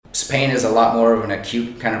pain is a lot more of an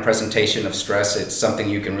acute kind of presentation of stress. It's something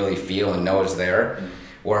you can really feel and know is there.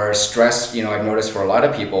 Whereas stress, I've noticed for a lot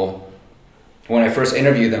of people, when I first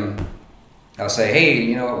interview them, I'll say,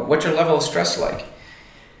 hey, what's your level of stress like?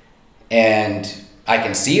 And I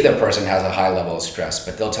can see the person has a high level of stress,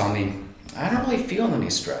 but they'll tell me, I don't really feel any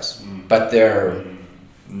stress. But their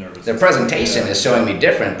presentation is showing me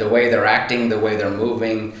different, the way they're acting, the way they're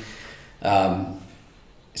moving.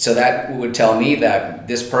 So that would tell me that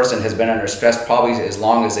this person has been under stress probably as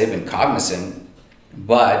long as they've been cognizant,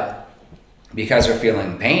 but because they're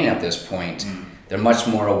feeling pain at this point, they're much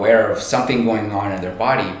more aware of something going on in their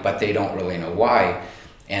body, but they don't really know why,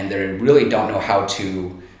 and they really don't know how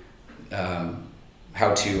to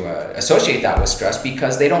associate that with stress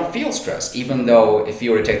because they don't feel stress. Even though if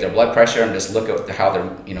you were to take their blood pressure and just look at how they're,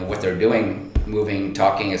 what they're doing, moving,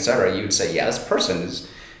 talking, etc., you would say, yeah, this person is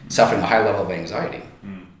suffering a high level of anxiety.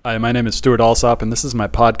 Hi, my name is Stuart Alsop, and this is my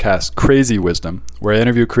podcast, Crazy Wisdom, where I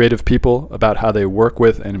interview creative people about how they work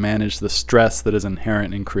with and manage the stress that is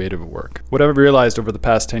inherent in creative work. What I've realized over the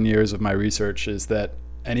past 10 years of my research is that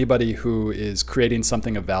anybody who is creating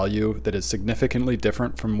something of value that is significantly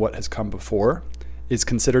different from what has come before is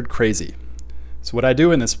considered crazy. So what I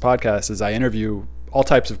do in this podcast is I interview all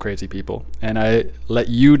types of crazy people, and I let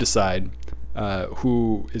you decide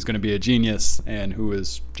who is going to be a genius and who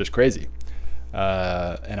is just crazy.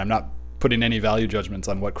 And I'm not putting any value judgments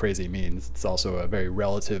on what crazy means. It's also a very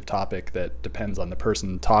relative topic that depends on the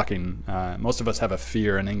person talking. Most of us have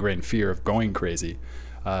an ingrained fear of going crazy.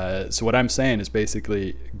 So what I'm saying is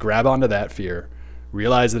basically grab onto that fear,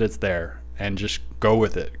 realize that it's there, and just go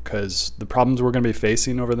with it, because the problems we're going to be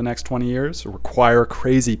facing over the next 20 years require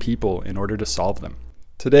crazy people in order to solve them.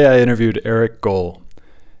 Today I interviewed Arik Gohl,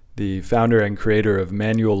 the founder and creator of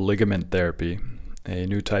manual ligament therapy, a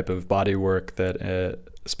new type of body work that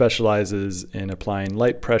specializes in applying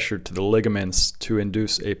light pressure to the ligaments to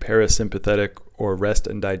induce a parasympathetic or rest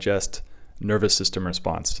and digest nervous system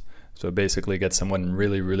response. So basically get someone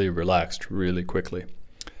really, really relaxed really quickly.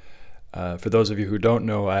 For those of you who don't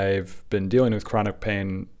know, I've been dealing with chronic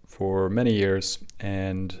pain for many years,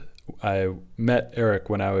 and I met Arik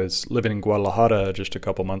when I was living in Guadalajara just a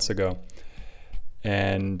couple months ago.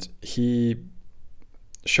 And he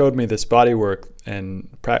showed me this body work and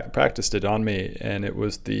practiced it on me, and it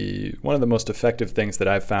was one of the most effective things that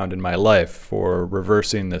I've found in my life for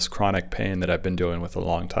reversing this chronic pain that I've been dealing with a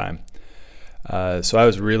long time. So I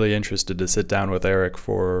was really interested to sit down with Arik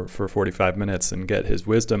for 45 minutes and get his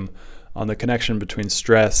wisdom on the connection between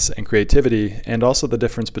stress and creativity, and also the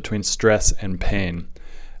difference between stress and pain.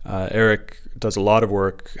 Arik does a lot of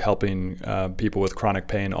work helping people with chronic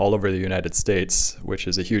pain all over the United States, which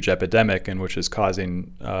is a huge epidemic and which is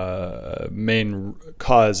causing main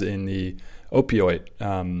cause in the opioid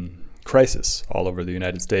crisis all over the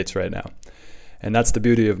United States right now. And that's the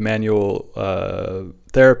beauty of manual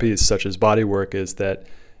therapies such as body work, is that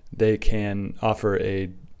they can offer a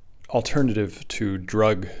alternative to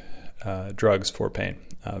drugs for pain.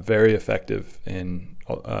 Very effective in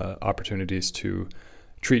opportunities to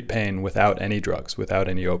treat pain without any drugs, without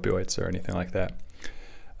any opioids or anything like that.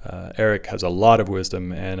 Arik has a lot of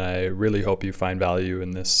wisdom, and I really hope you find value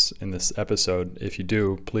in this episode. If you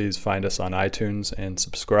do, please find us on iTunes and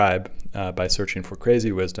subscribe by searching for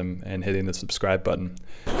Crazy Wisdom and hitting the subscribe button.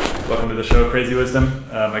 Welcome to the show, Crazy Wisdom.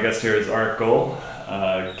 My guest here is Arik Gohl.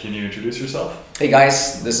 Can you introduce yourself? Hey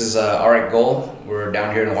guys, this is Arik Gohl. We're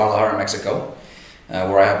down here in Guadalajara, Mexico,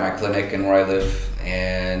 where I have my clinic and where I live.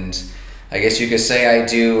 And I guess you could say I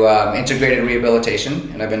do integrated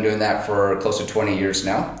rehabilitation, and I've been doing that for close to 20 years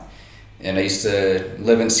now. And I used to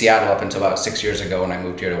live in Seattle up until about 6 years ago when I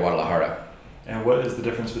moved here to Guadalajara. And what is the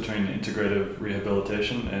difference between integrative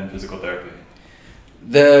rehabilitation and physical therapy?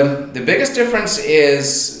 The biggest difference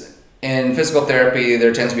is in physical therapy,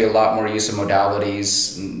 there tends to be a lot more use of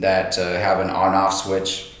modalities that have an on-off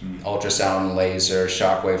switch, ultrasound, laser,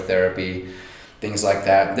 shockwave therapy, things like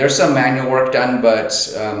that. There's some manual work done, but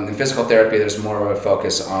in physical therapy, there's more of a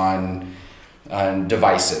focus on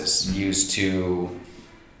devices used to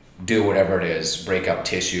do whatever it is, break up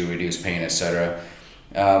tissue, reduce pain, etc.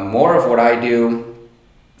 More of what I do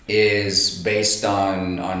is based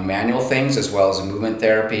on manual things as well as movement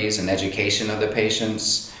therapies and education of the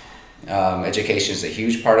patients. Education is a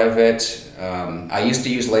huge part of it. I used to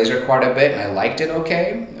use laser quite a bit and I liked it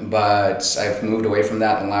okay, but I've moved away from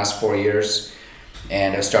that in the last 4 years.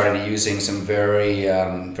 And I've started using some very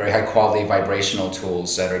high quality vibrational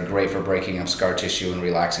tools that are great for breaking up scar tissue and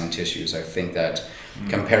relaxing tissues. I think that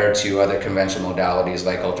compared to other conventional modalities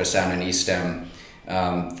like ultrasound and E-stem,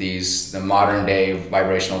 the modern day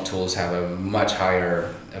vibrational tools have a much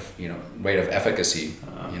higher rate of efficacy.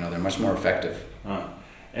 They're they're much more effective.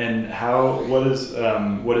 And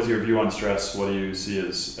what is your view on stress? What do you see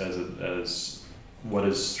as what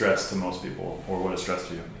is stress to most people, or what is stress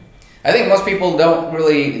to you? I think most people don't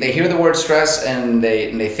really, they hear the word stress and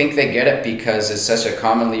they think they get it because it's such a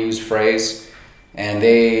commonly used phrase, and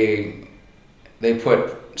they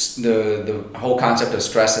put the whole concept of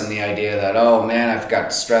stress in the idea that, oh man, I've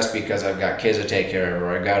got stress because I've got kids to take care of,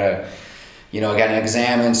 or I got an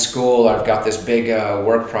exam in school, or I've got this big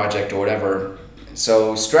work project or whatever.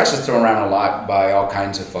 So stress is thrown around a lot by all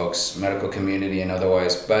kinds of folks, medical community and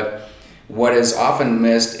otherwise, but what is often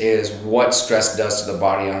missed is what stress does to the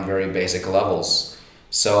body on very basic levels.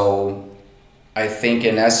 So I think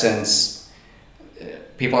in essence,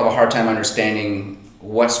 people have a hard time understanding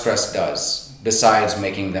what stress does besides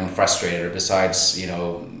making them frustrated, or besides,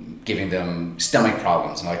 giving them stomach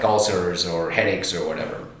problems like ulcers or headaches or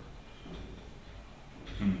whatever.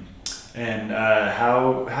 And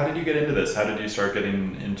how did you get into this? How did you start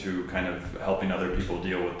getting into kind of helping other people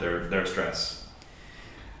deal with their stress?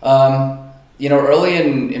 Early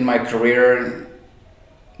in my career,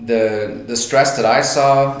 the stress that I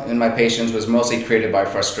saw in my patients was mostly created by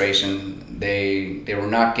frustration. They were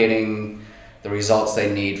not getting the results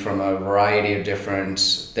they need from a variety of different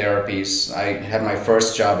therapies. I had my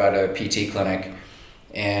first job at a PT clinic,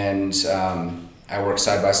 and I worked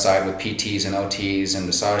side by side with PTs and OTs and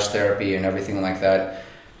massage therapy and everything like that.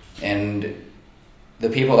 And the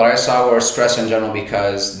people that I saw were stressed in general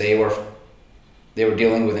because they were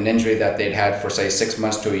dealing with an injury that they'd had for, say, 6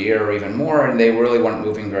 months to a year or even more, and they really weren't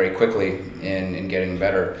moving very quickly in getting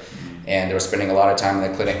better. And they were spending a lot of time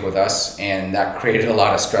in the clinic with us, and that created a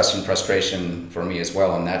lot of stress and frustration for me as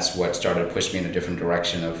well, and that's what started to push me in a different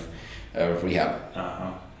direction of rehab.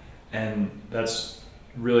 And that's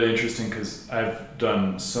really interesting because I've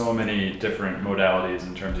done so many different modalities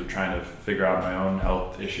in terms of trying to figure out my own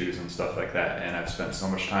health issues and stuff like that, and I've spent so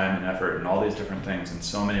much time and effort and all these different things, and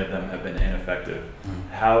so many of them have been ineffective.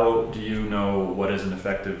 How do you know what is an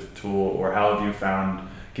effective tool, or how have you found?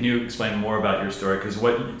 Can you explain more about your story? Because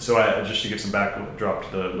just to give some backdrop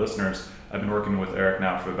to the listeners, I've been working with Arik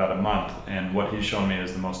now for about a month, and what he's shown me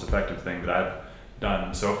is the most effective thing that I've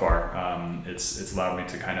done so far. It's allowed me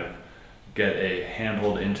to kind of get a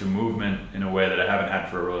handhold into movement in a way that I haven't had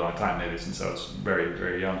for a really long time, maybe since I was very,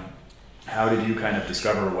 very young. How did you kind of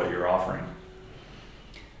discover what you're offering?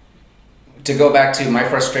 To go back to my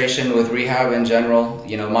frustration with rehab in general,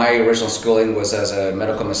 my original schooling was as a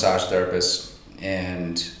medical massage therapist,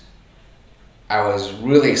 and I was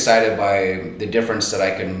really excited by the difference that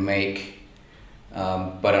I could make,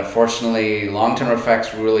 but unfortunately long-term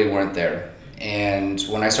effects really weren't there. And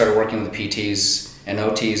when I started working with PTs and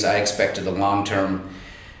OTs, I expected the long-term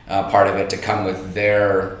part of it to come with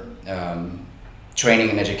their training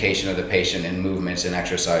and education of the patient in movements and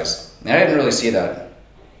exercise. And I didn't really see that.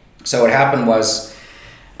 So what happened was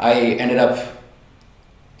I ended up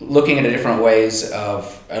looking at different ways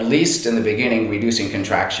of, at least in the beginning, reducing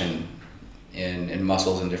contraction in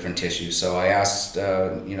muscles and different tissues. So I asked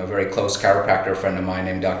a very close chiropractor friend of mine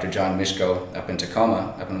named Dr. John Mishko up in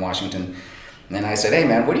Tacoma, up in Washington. And I said, hey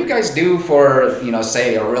man, what do you guys do for,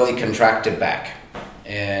 say a really contracted back?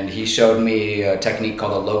 And he showed me a technique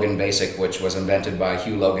called the Logan Basic, which was invented by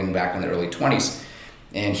Hugh Logan back in the early 20s.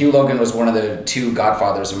 And Hugh Logan was one of the two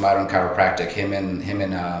godfathers of modern chiropractic, him and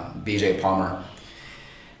BJ Palmer.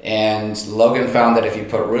 And Logan found that if you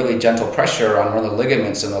put really gentle pressure on one of the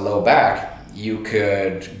ligaments in the low back, you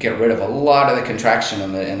could get rid of a lot of the contraction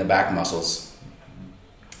in the back muscles.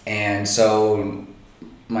 And so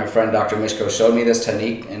my friend Dr. Mishko showed me this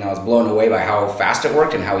technique, and I was blown away by how fast it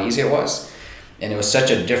worked and how easy it was. And it was such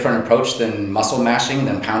a different approach than muscle mashing,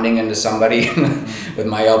 than pounding into somebody with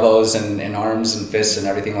my elbows and arms and fists and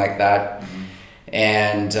everything like that.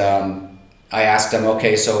 And I asked him,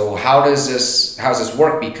 okay, so how does this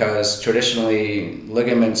work? Because traditionally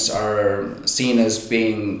ligaments are seen as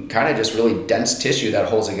being kind of just really dense tissue that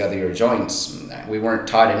holds together your joints. We weren't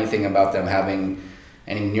taught anything about them having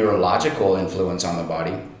any neurological influence on the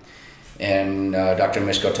body. And Dr.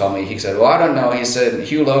 Mishko told me, he said, well, I don't know. He said,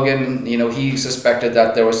 Hugh Logan, he suspected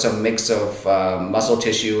that there was some mix of muscle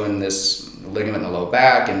tissue in this ligament in the low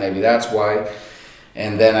back, and maybe that's why.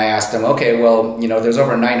 And then I asked him, okay, well, there's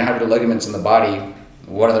over 900 ligaments in the body.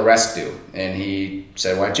 What do the rest do? And he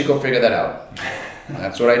said, why don't you go figure that out? And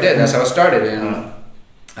that's what I did. That's how it started. And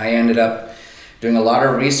I ended up doing a lot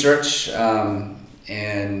of research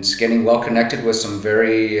and getting well connected with some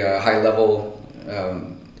very high-level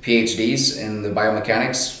PhDs in the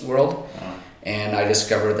biomechanics world. And I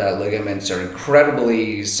discovered that ligaments are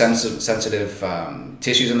incredibly sensitive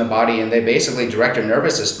tissues in the body, and they basically direct your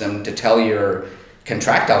nervous system to tell your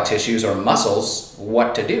contractile tissues or muscles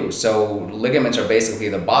what to do. So ligaments are basically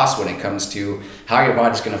the boss when it comes to how your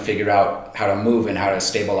body's going to figure out how to move and how to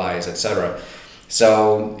stabilize, etc.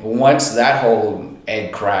 So once that whole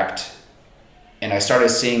egg cracked, and I started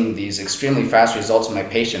seeing these extremely fast results in my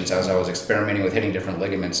patients as I was experimenting with hitting different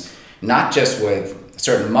ligaments, not just with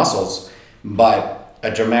certain muscles, but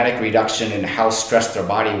a dramatic reduction in how stressed their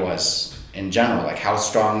body was in general, like how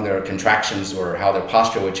strong their contractions were, how their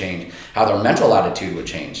posture would change, how their mental attitude would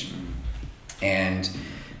change. And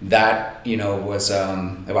that, was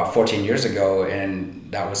about 14 years ago,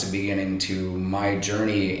 and that was the beginning to my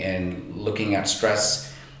journey in looking at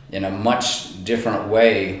stress in a much different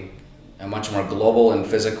way, a much more global and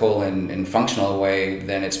physical and functional way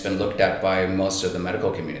than it's been looked at by most of the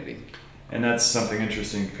medical community. And that's something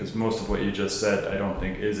interesting, because most of what you just said, I don't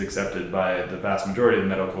think is accepted by the vast majority of the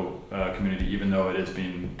medical community, even though it is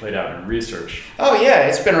being played out in research. Oh yeah,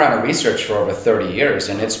 it's been around in research for over 30 years,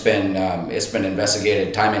 and it's been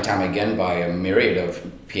investigated time and time again by a myriad of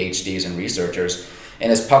PhDs and researchers, and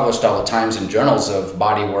it's published all the times in journals of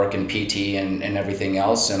body work and PT and everything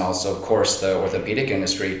else, and also of course the orthopedic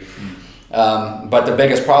industry. But the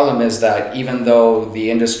biggest problem is that even though the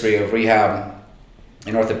industry of rehab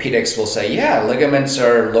in orthopedics will say, yeah, ligaments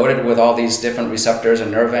are loaded with all these different receptors and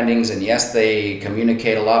nerve endings, and yes, they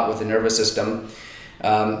communicate a lot with the nervous system,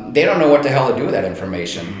 they don't know what the hell to do with that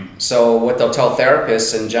information. Mm-hmm. So what they'll tell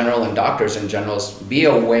therapists in general and doctors in general is be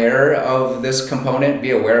aware of this component, be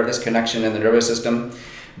aware of this connection in the nervous system,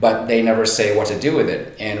 but they never say what to do with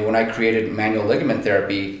it. And when I created manual ligament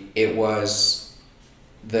therapy, it was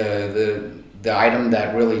the item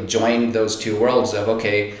that really joined those two worlds of,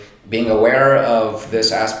 okay, being aware of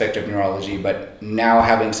this aspect of neurology, but now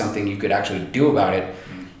having something you could actually do about it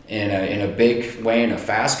in a big way, in a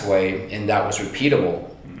fast way, and that was repeatable,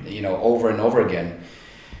 over and over again.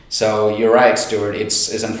 So you're right, Stuart.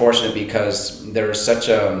 It's unfortunate because there's such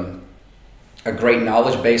a great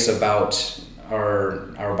knowledge base about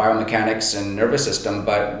our biomechanics and nervous system,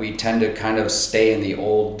 but we tend to kind of stay in the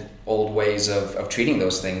old ways of treating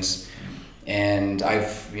those things. And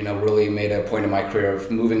I've really made a point in my career of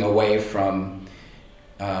moving away from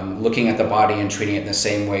looking at the body and treating it in the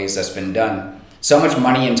same ways that's been done. So much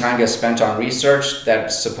money and time gets spent on research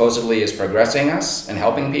that supposedly is progressing us and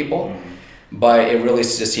helping people, but it really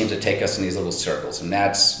just seems to take us in these little circles, and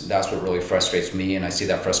that's what really frustrates me, and I see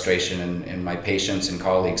that frustration in my patients and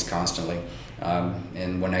colleagues constantly.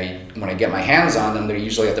 And when I get my hands on them, they're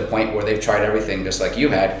usually at the point where they've tried everything just like you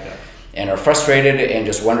had. Yeah. And are frustrated and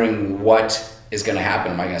just wondering what is going to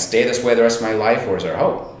happen. Am I going to stay this way the rest of my life, or is there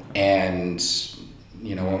hope? And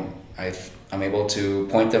I'm able to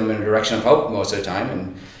point them in a direction of hope most of the time,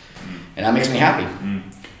 and that makes me happy.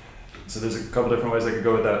 So there's a couple different ways I could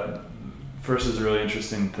go with that. First is a really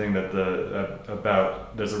interesting thing that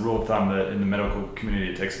there's a rule of thumb that in the medical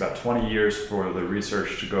community it takes about 20 years for the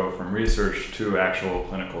research to go from research to actual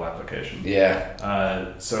clinical application.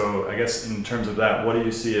 Yeah. So I guess in terms of that, what do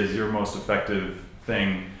you see as your most effective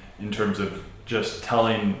thing in terms of just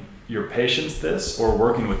telling your patients this, or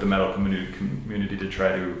working with the medical community to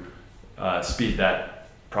try to speed that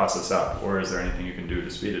process up, or is there anything you can do to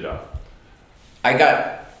speed it up? I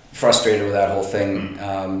got frustrated with that whole thing.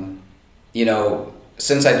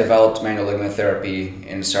 Since I developed manual ligament therapy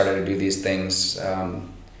and started to do these things,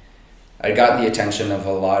 I got the attention of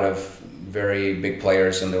a lot of very big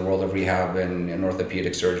players in the world of rehab and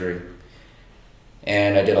orthopedic surgery.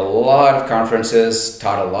 And I did a lot of conferences,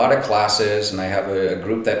 taught a lot of classes, and I have a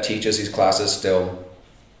group that teaches these classes still.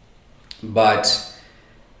 But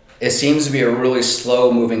it seems to be a really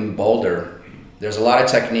slow-moving boulder. There's a lot of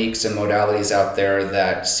techniques and modalities out there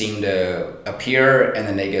that seem to appear, and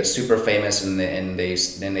then they get super famous, and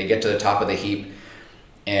they get to the top of the heap,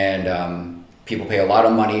 and people pay a lot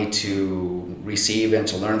of money to receive and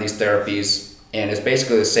to learn these therapies, and it's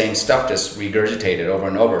basically the same stuff just regurgitated over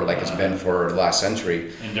and over like it's been for the last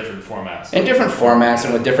century. In different formats.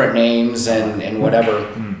 And with different names and whatever.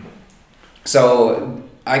 So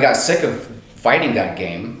I got sick of fighting that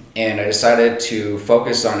game, and I decided to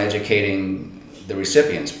focus on educating the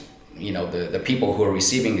recipients, the people who are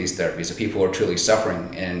receiving these therapies, the people who are truly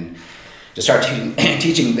suffering, and to start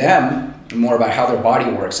teaching them more about how their body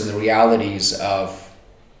works and the realities of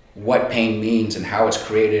what pain means and how it's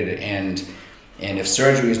created, and if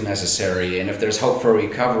surgery is necessary, and if there's hope for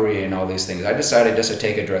recovery and all these things. I decided just to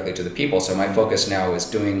take it directly to the people. So my focus now is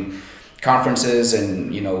doing conferences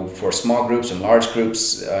and, for small groups and large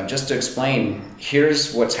groups, just to explain,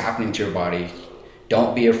 here's what's happening to your body.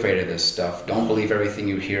 Don't be afraid of this stuff. Don't believe everything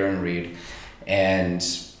you hear and read. And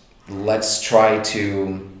let's try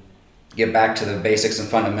to get back to the basics and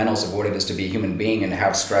fundamentals of what it is to be a human being and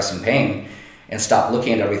have stress and pain, and stop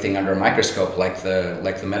looking at everything under a microscope like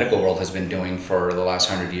the medical world has been doing for the last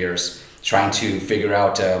 100 years, trying to figure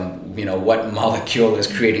out what molecule is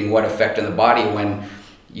creating what effect in the body, when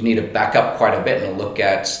you need to back up quite a bit and look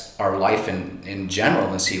at our life in general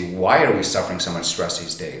and see, why are we suffering so much stress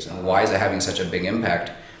these days, and why is it having such a big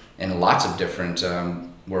impact in lots of different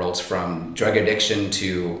worlds, from drug addiction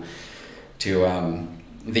to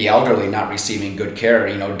the elderly not receiving good care,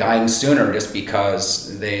 dying sooner just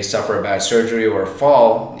because they suffer a bad surgery or a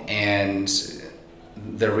fall, and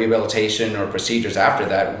the rehabilitation or procedures after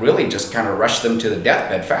that really just kind of rush them to the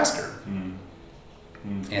deathbed faster.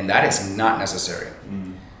 And that is not necessary.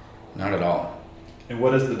 Not at all. And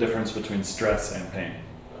what is the difference between stress and pain?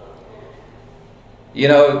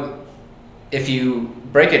 If you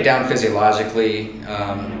break it down physiologically,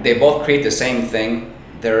 they both create the same thing.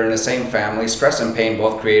 They're in the same family. Stress and pain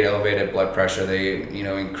both create elevated blood pressure. They,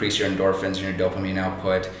 increase your endorphins and your dopamine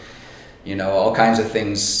output. All kinds of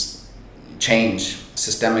things change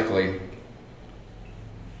systemically.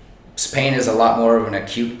 Pain is a lot more of an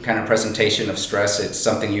acute kind of presentation of stress. It's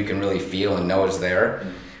something you can really feel and know is there.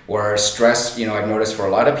 Whereas stress, I've noticed for a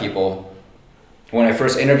lot of people, when I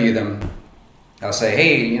first interview them, I'll say,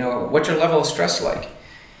 hey, what's your level of stress like?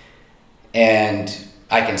 And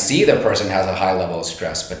I can see the person has a high level of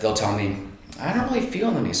stress, but they'll tell me, I don't really feel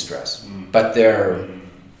any stress. But their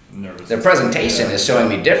presentation is showing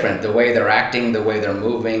me different, the way they're acting, the way they're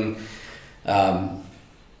moving.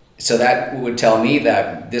 So that would tell me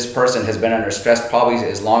that this person has been under stress probably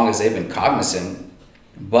as long as they've been cognizant,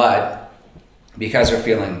 but because they're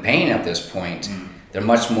feeling pain at this point, they're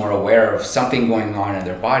much more aware of something going on in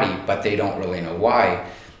their body, but they don't really know why,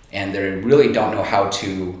 and they really don't know how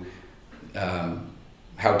to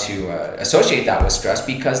associate that with stress,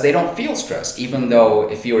 because they don't feel stress. Even though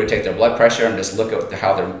if you were to take their blood pressure and just look at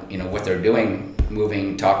how they're, what they're doing,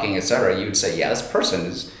 moving, talking, etc., you'd say, yeah, this person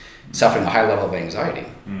is suffering a high level of anxiety.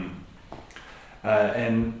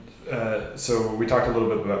 So we talked a little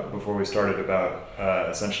bit about, before we started, about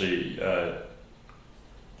essentially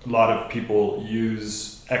a lot of people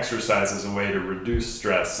use exercise as a way to reduce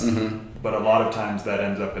stress, but a lot of times that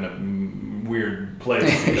ends up in a weird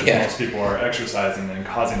place, because most people are exercising and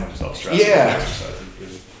causing themselves stress.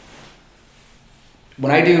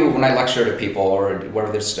 When I lecture to people, or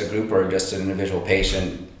whether it's a group or just an individual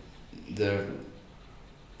patient,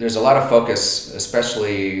 there's a lot of focus,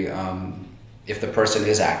 especially if the person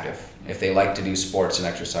is active, if they like to do sports and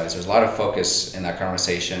exercise. There's a lot of focus in that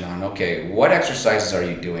conversation on, okay, what exercises are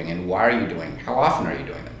you doing and why are you doing? How often are you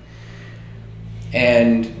doing them?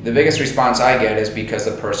 And the biggest response I get is because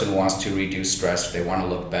the person wants to reduce stress, they want to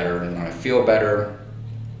look better, they want to feel better,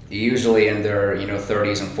 usually in their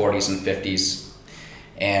 30s and 40s and 50s.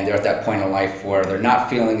 And they're at that point in life where they're not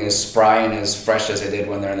feeling as spry and as fresh as they did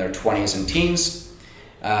when they're in their 20s and teens.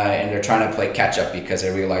 And they're trying to play catch up because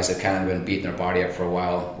they realize they've kind of been beating their body up for a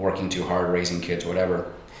while, working too hard, raising kids,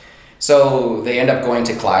 whatever. So they end up going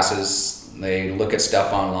to classes, they look at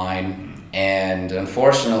stuff online, and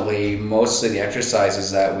unfortunately, most of the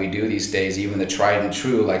exercises that we do these days, even the tried and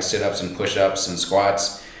true, like sit-ups and push-ups and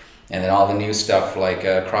squats, and then all the new stuff like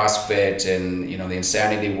CrossFit and the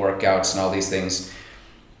insanity workouts and all these things,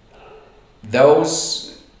 those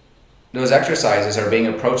exercises are being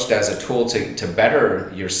approached as a tool to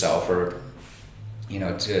better yourself, or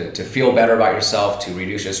to feel better about yourself, to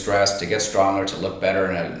reduce your stress, to get stronger, to look better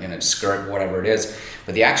in a skirt, whatever it is.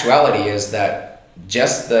 But the actuality is that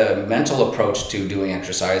just the mental approach to doing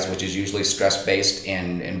exercise, which is usually stress-based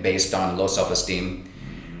and based on low self-esteem,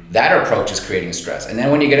 that approach is creating stress. And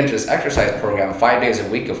then when you get into this exercise program, 5 days a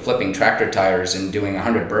week of flipping tractor tires and doing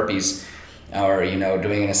 100 burpees, or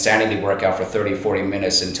doing an insanity workout for 30-40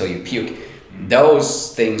 minutes until you puke,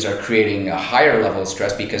 those things are creating a higher level of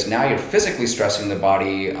stress, because now you're physically stressing the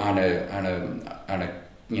body on a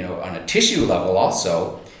tissue level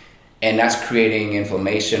also, and that's creating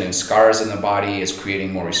inflammation and scars in the body, is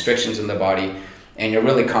creating more restrictions in the body, and you're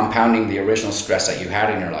really compounding the original stress that you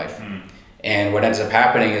had in your life. And what ends up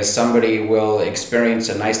happening is somebody will experience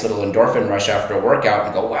a nice little endorphin rush after a workout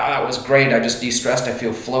and go, wow, that was great, I just de-stressed, I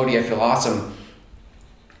feel floaty, I feel awesome.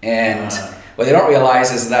 And what they don't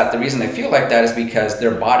realize is that the reason they feel like that is because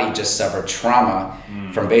their body just suffered trauma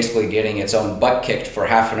from basically getting its own butt kicked for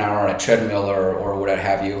half an hour on a treadmill or what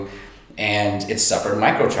have you, and it suffered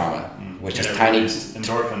micro-trauma, which is tiny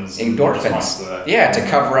endorphins to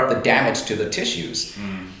cover up the damage to the tissues.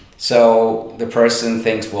 So the person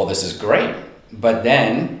thinks, well, this is great. But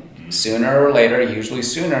then sooner or later, usually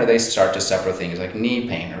sooner, they start to suffer things like knee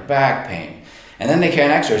pain or back pain. And then they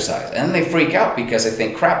can't exercise. And then they freak out because they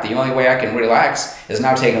think, crap, the only way I can relax is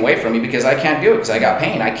now taken away from me because I can't do it because I got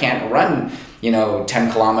pain. I can't run,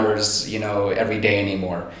 10 kilometers, every day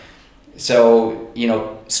anymore. So,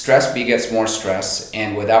 stress begets more stress.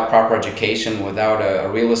 And without proper education, without a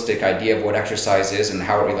realistic idea of what exercise is and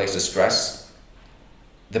how it relates to stress,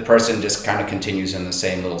 the person just kind of continues in the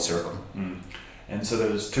same little circle. And so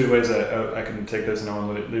there's two ways I can take this, and I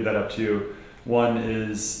want to leave that up to you. One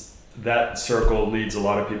is that circle leads a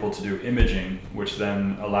lot of people to do imaging, which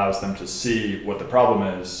then allows them to see what the problem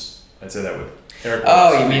is. I'd say that with air quotes.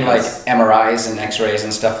 Oh, you mean like MRIs and X-rays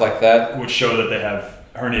and stuff like that? Which show that they have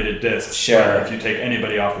herniated discs. Sure. But if you take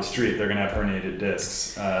anybody off the street, they're going to have herniated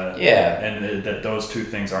discs. And that those two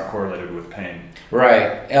things aren't correlated with pain.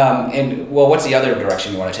 Right. What's the other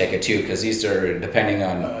direction you want to take it to? Because these are depending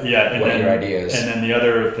on what your idea is. And then the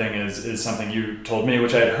other thing is something you told me,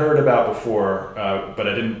 which I had heard about before, but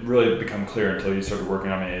I didn't really become clear until you started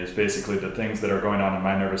working on me, is basically the things that are going on in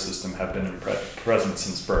my nervous system have been present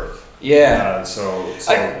since birth. Yeah. Let's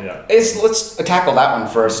tackle that one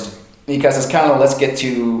first. Because it's kind of, let's get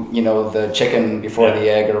to, the chicken before the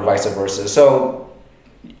egg or vice versa. So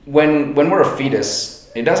when we're a fetus,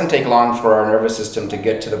 it doesn't take long for our nervous system to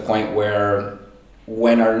get to the point where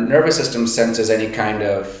when our nervous system senses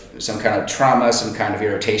some kind of trauma, some kind of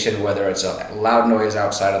irritation, whether it's a loud noise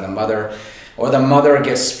outside of the mother, or the mother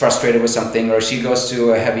gets frustrated with something, or she goes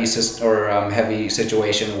through a heavy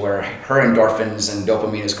situation where her endorphins and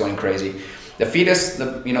dopamine is going crazy. The fetus,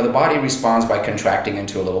 the body responds by contracting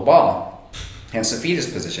into a little ball, hence the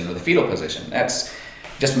fetus position or the fetal position. That's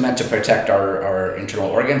just meant to protect our internal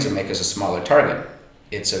organs and make us a smaller target.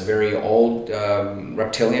 It's a very old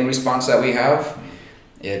reptilian response that we have.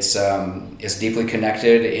 It's deeply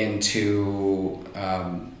connected into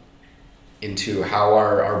how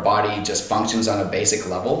our body just functions on a basic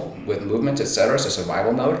level with movement, etc. It's a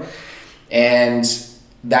survival mode, and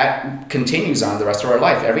that continues on the rest of our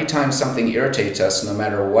life. Every time something irritates us, no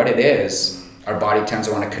matter what it is, our body tends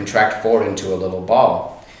to want to contract forward into a little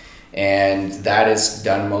ball. And that is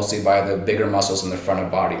done mostly by the bigger muscles in the front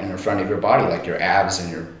of your body, like your abs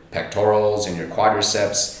and your pectorals and your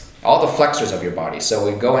quadriceps, all the flexors of your body. So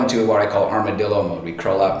we go into what I call armadillo mode. We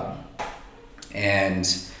curl up. And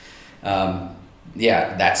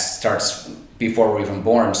that starts before we're even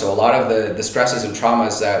born. So a lot of the stresses and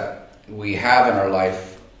traumas that we have in our life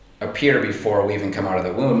appear before we even come out of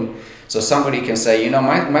the womb. So somebody can say,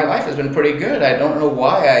 my life has been pretty good. I don't know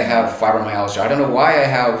why I have fibromyalgia. I don't know why I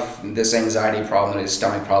have this anxiety problem and these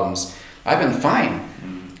stomach problems. I've been fine.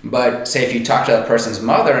 But say if you talk to that person's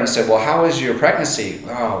mother and said, well, how was your pregnancy?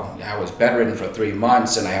 Oh, I was bedridden for 3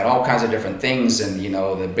 months and I had all kinds of different things, and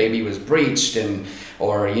the baby was breached,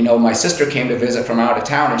 or my sister came to visit from out of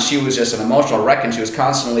town and she was just an emotional wreck and she was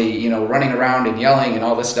constantly running around and yelling and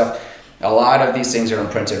all this stuff. A lot of these things are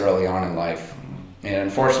imprinted early on in life. And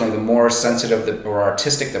unfortunately, the more sensitive or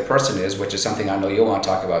artistic the person is, which is something I know you'll want to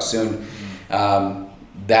talk about soon,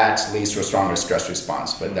 that leads to a stronger stress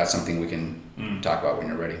response. But that's something we can talk about when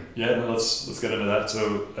you're ready. Yeah, let's get into that.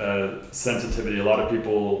 So sensitivity, a lot of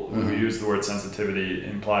people who use the word sensitivity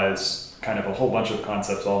implies kind of a whole bunch of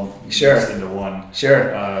concepts all mixed into one.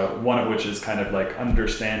 Sure. One of which is kind of like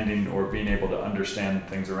understanding or being able to understand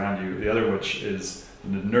things around you. The other which is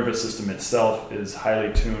the nervous system itself is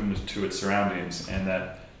highly tuned to its surroundings, and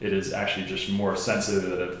that it is actually just more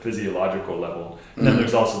sensitive at a physiological level. And then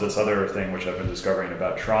there's also this other thing which I've been discovering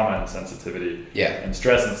about trauma and sensitivity and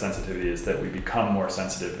stress and sensitivity, is that we become more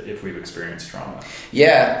sensitive if we've experienced trauma.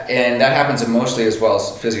 Yeah, and that happens emotionally as well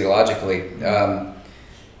as physiologically.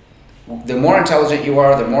 The more intelligent you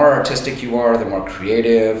are, the more artistic you are, the more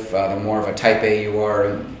creative, the more of a type A you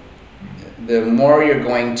are, the more you're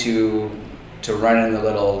going to run in the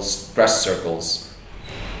little stress circles.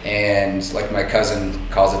 And like my cousin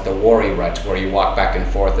calls it, the worry rut, where you walk back and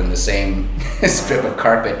forth in the same strip of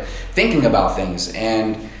carpet thinking about things.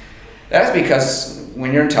 And that's because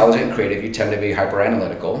when you're intelligent and creative, you tend to be hyper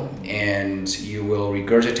analytical, and you will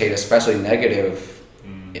regurgitate especially negative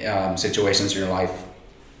situations in your life,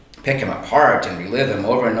 pick them apart and relive them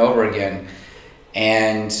over and over again.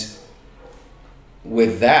 And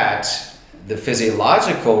with that, the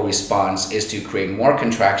physiological response is to create more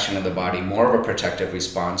contraction of the body, more of a protective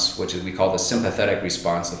response, which is we call the sympathetic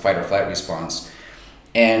response, the fight or flight response.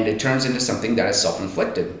 And it turns into something that is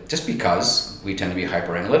self-inflicted, just because we tend to be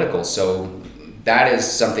hyper-analytical. So that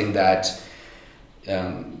is something that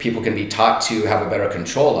people can be taught to have a better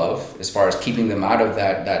control of, as far as keeping them out of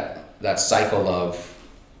that cycle of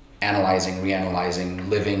analyzing, reanalyzing,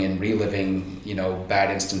 living and reliving, bad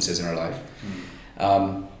instances in our life.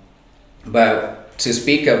 But to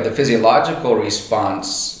speak of the physiological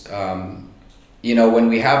response, when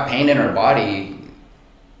we have pain in our body,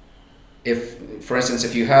 for instance,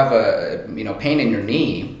 if you have pain in your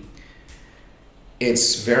knee,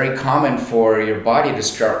 it's very common for your body to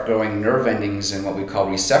start growing nerve endings and what we call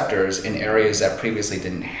receptors in areas that previously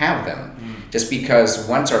didn't have them. Just because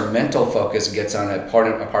once our mental focus gets on a part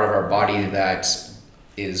of our body that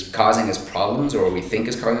is causing us problems, or we think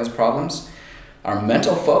is causing us problems, our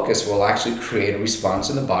mental focus will actually create a response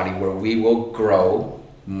in the body where we will grow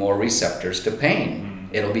more receptors to pain.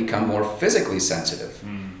 It'll become more physically sensitive.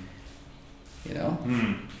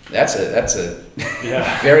 That's a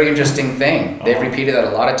very interesting thing. They've repeated that a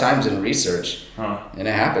lot of times in research, and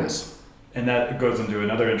it happens. And that goes into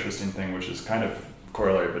another interesting thing, which is kind of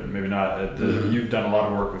corollary, but maybe not. You've done a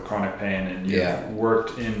lot of work with chronic pain, and you've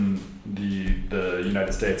worked in the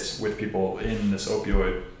United States with people in this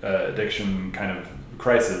opioid addiction kind of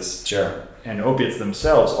crisis. Sure. And opiates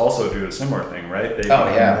themselves also do a similar thing, right? They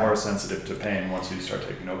become more sensitive to pain once you start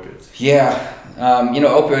taking opiates. Yeah.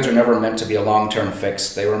 Opioids are never meant to be a long-term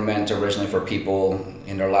fix. They were meant originally for people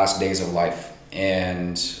in their last days of life,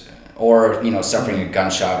 or suffering a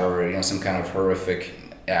gunshot or some kind of horrific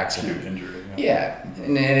accident. Acute injury. Yeah.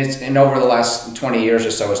 And over the last 20 years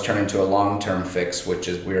or so, it's turned into a long-term fix, which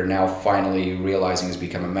is we're now finally realizing has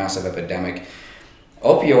become a massive epidemic.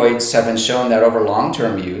 Opioids have been shown that over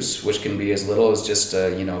long-term use, which can be as little as just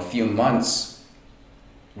a few months,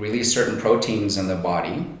 release certain proteins in the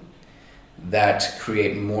body that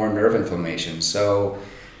create more nerve inflammation. So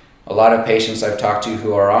a lot of patients I've talked to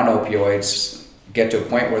who are on opioids get to a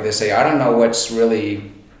point where they say, I don't know what's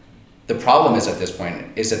really the problem is at this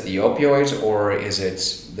point. Is it the opioids, or is it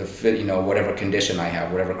whatever condition I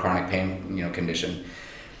have, whatever chronic pain condition?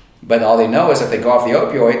 But all they know is that they go off the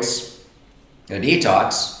opioids, a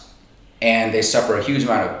detox, and they suffer a huge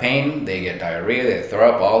amount of pain. They get diarrhea, they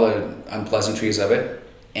throw up, all the unpleasantries of it,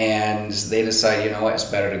 and they decide, it's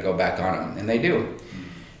better to go back on them, and they do.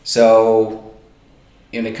 So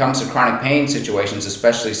when it comes to chronic pain situations,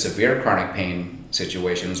 especially severe chronic pain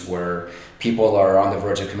situations where people are on the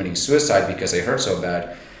verge of committing suicide because they hurt so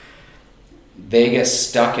bad, they get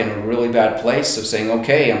stuck in a really bad place of saying,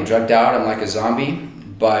 okay, I'm drugged out, I'm like a zombie,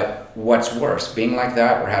 but what's worse, being like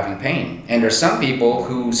that or having pain? And there's some people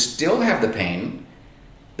who still have the pain.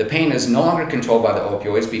 The pain is no longer controlled by the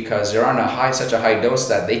opioids because they're on such a high dose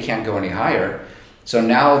that they can't go any higher. So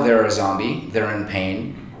now they're a zombie, they're in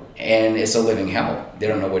pain, and it's a living hell. They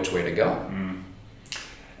don't know which way to go.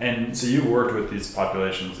 And so you worked with these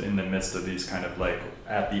populations in the midst of these kind of like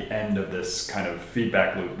at the end of this kind of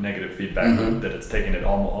feedback loop, negative feedback loop, that it's taking it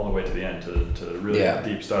all the way to the end to really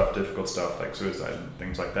deep stuff, difficult stuff like suicide and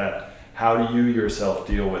things like that. How do you yourself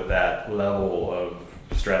deal with that level of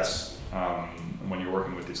stress when you're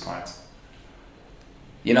working with these clients?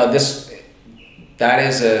 That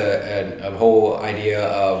is a whole idea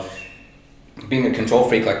of being a control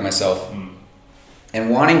freak like myself and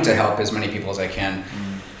wanting to help as many people as I can.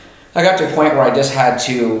 I got to a point where I just had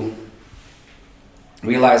to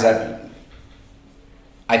realize that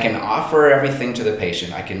I can offer everything to the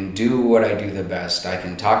patient. I can do what I do the best. I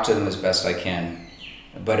can talk to them as best I can.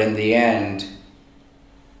 But in the end,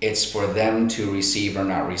 it's for them to receive or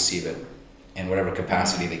not receive it in whatever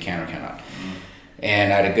capacity they can or cannot.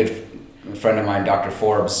 And I had a good friend of mine, Dr.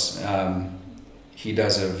 Forbes. He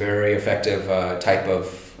does a very effective type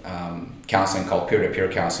of counseling called peer-to-peer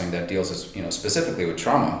counseling that deals specifically with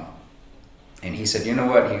trauma. And he said, you know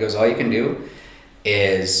what? He goes, all you can do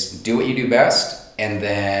is do what you do best, and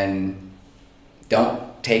then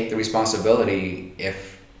don't take the responsibility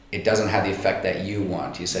if it doesn't have the effect that you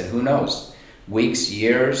want. He said, who knows? Weeks,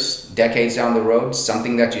 years, decades down the road,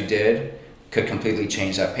 something that you did could completely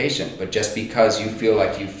change that patient. But just because you feel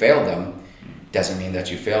like you failed them doesn't mean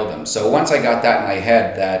that you failed them. So once I got that in my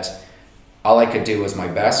head that all I could do was my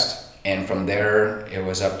best, and from there, it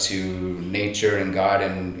was up to nature and God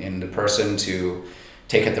and the person to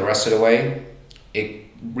take it the rest of the way. It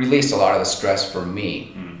released a lot of the stress for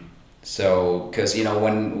me. So, because,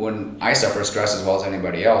 when I suffer stress as well as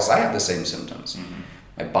anybody else, I have the same symptoms.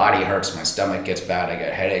 My body hurts, my stomach gets bad, I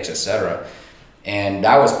get headaches, etc. And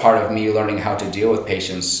that was part of me learning how to deal with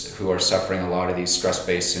patients who are suffering a lot of these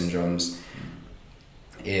stress-based syndromes,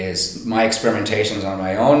 is my experimentations on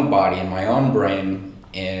my own body and my own brain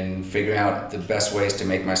in figuring out the best ways to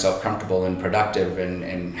make myself comfortable and productive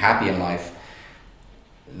and happy in life.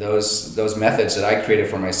 Those methods that I created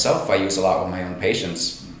for myself, I use a lot with my own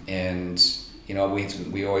patients. And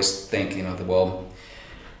we always think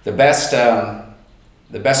the best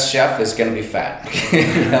the best chef is going to be fat.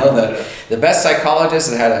 The best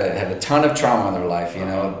psychologist had a ton of trauma in their life.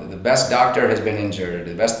 The best doctor has been injured.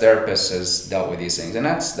 The best therapist has dealt with these things, and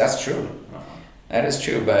that's true. That is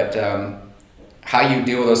true. But how you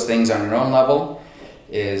deal with those things on your own level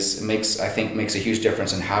makes a huge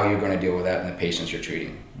difference in how you're going to deal with that in the patients you're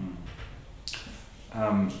treating.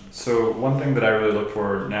 So one thing that I really look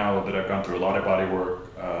for now that I've gone through a lot of body work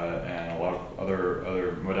and a lot of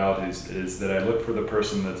other modalities is that I look for the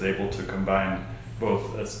person that's able to combine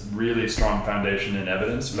both a really strong foundation in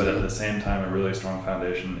evidence, but at the same time a really strong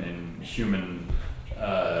foundation in humanity,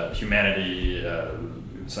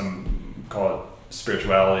 some call it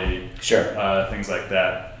spirituality, things like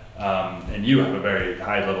that. And you have a very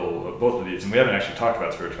high level of both of these, and we haven't actually talked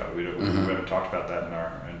about spirituality. We haven't talked about that in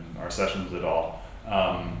our sessions at all.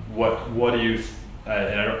 What do you?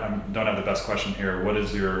 And I don't have the best question here. What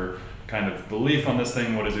is your kind of belief on this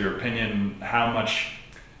thing? What is your opinion? How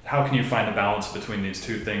can you find the balance between these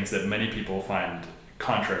two things that many people find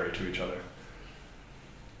contrary to each other?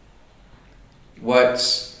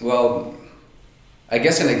 Well, I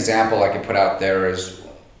guess an example I could put out there is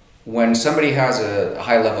when somebody has a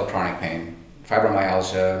high level of chronic pain,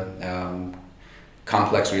 fibromyalgia,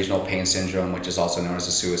 complex regional pain syndrome, which is also known as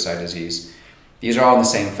a suicide disease. These are all in the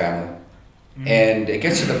same family. And it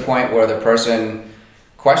gets to the point where the person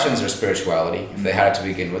questions their spirituality, if they had it to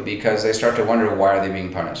begin with, because they start to wonder, why are they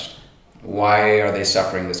being punished? Why are they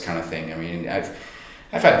suffering this kind of thing? I mean, I've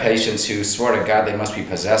had patients who swear to God they must be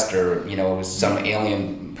possessed, or some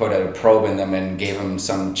alien put a probe in them and gave them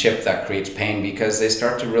some chip that creates pain, because they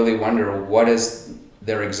start to really wonder, what is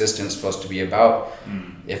their existence supposed to be about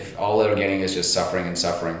if all they're getting is just suffering and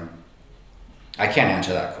suffering? I can't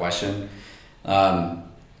answer that question.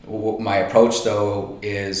 My approach, though,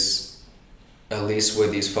 is, at least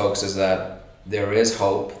with these folks, is that there is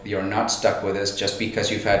hope. You're not stuck with this just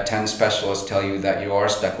because you've had 10 specialists tell you that you are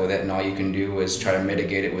stuck with it, and all you can do is try to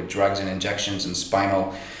mitigate it with drugs and injections and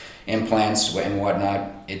spinal implants and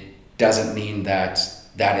whatnot. It doesn't mean that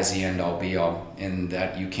is the end all be all, and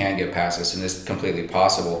that you can get past this, and it's completely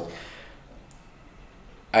possible.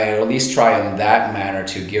 I at least try in that manner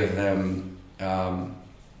to give them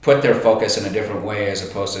put their focus in a different way, as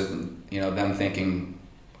opposed to them thinking,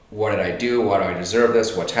 what did I do? Why do I deserve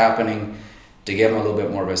this? What's happening? To give them a little bit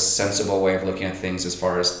more of a sensible way of looking at things, as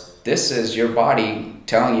far as this is your body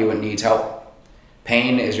telling you it needs help.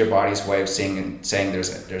 Pain is your body's way of saying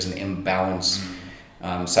there's an imbalance,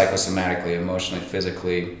 psychosomatically, emotionally,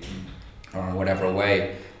 physically, or in whatever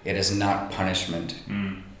way. It is not punishment.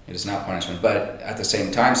 It is not punishment. But at the same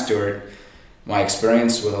time, Stuart, my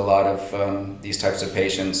experience with a lot of these types of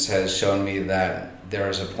patients has shown me that there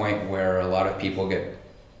is a point where a lot of people get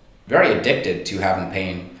very addicted to having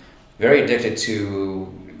pain, very addicted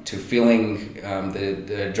to feeling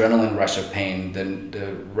the adrenaline rush of pain,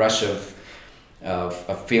 the rush of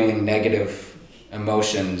feeling negative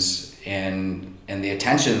emotions, and the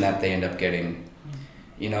attention that they end up getting.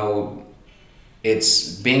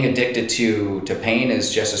 It's being addicted to pain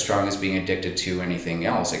is just as strong as being addicted to anything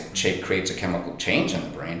else. It creates a chemical change in the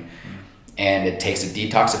brain, and it takes a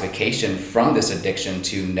detoxification from this addiction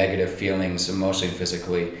to negative feelings, emotionally and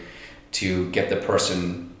physically, to get the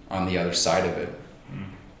person on the other side of it.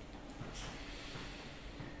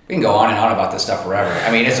 We can go on and on about this stuff forever.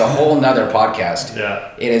 I mean, it's a whole nother podcast.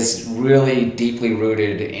 Yeah. It is really deeply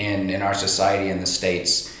rooted in our society in the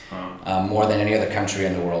States, more than any other country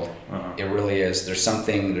in the world. It really is. There's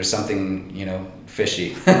something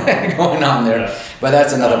fishy going on there. Yeah. But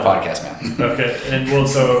that's another podcast, man. Okay. And well,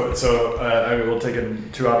 so I will take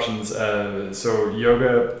in two options. So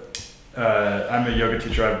yoga. I'm a yoga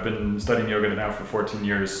teacher. I've been studying yoga now for 14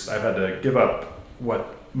 years. I've had to give up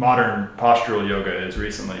what modern postural yoga is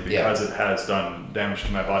recently because it has done damage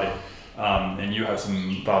to my body. And you have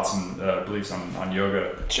some thoughts and beliefs on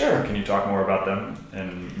yoga. Sure. Can you talk more about them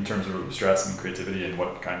in terms of stress and creativity and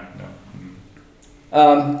what kind? What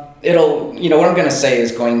I'm going to say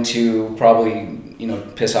is going to probably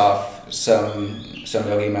piss off some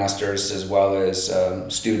yogi masters, as well as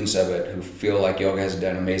students of it, who feel like yoga has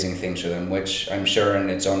done amazing things for them, which I'm sure in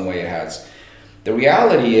its own way it has. The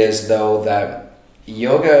reality is, though, that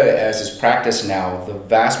yoga as is practiced now, the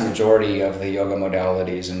vast majority of the yoga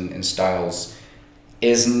modalities and styles,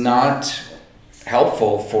 is not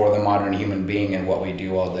helpful for the modern human being and what we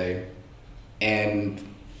do all day. And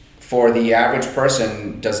for the average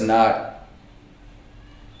person, does not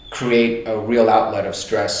create a real outlet of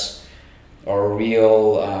stress or a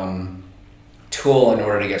real tool in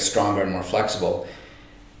order to get stronger and more flexible.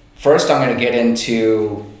 First, I'm going to get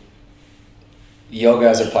into yoga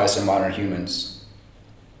as it applies to modern humans.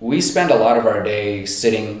 we spend a lot of our day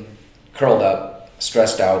sitting, curled up,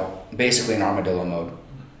 stressed out, basically in armadillo mode,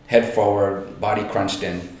 head forward, body crunched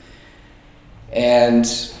in. And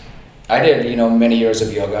I did, many years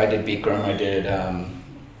of yoga. I did Bikram, I did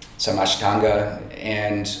some Ashtanga,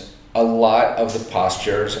 and a lot of the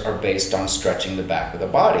postures are based on stretching the back of the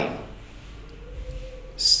body.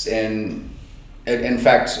 And in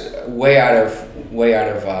fact, way out of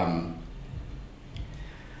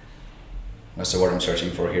what's the word I'm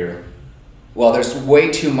searching for here? Well, there's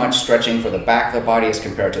way too much stretching for the back of the body as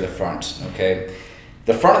compared to the front, okay?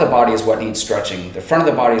 The front of the body is what needs stretching. The front of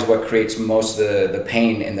the body is what creates most of the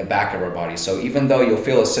pain in the back of our body. So even though you'll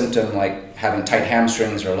feel a symptom like having tight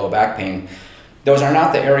hamstrings or low back pain, those are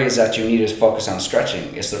not the areas that you need to focus on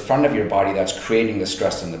stretching. It's the front of your body that's creating the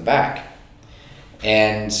stress in the back.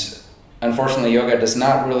 And unfortunately, yoga does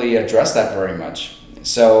not really address that very much.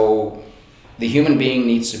 So the human being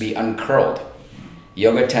needs to be uncurled.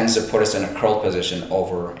 Yoga tends to put us in a curled position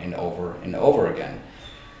over and over and over again.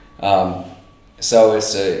 So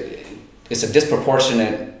it's a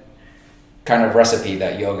disproportionate kind of recipe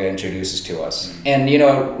that yoga introduces to us. And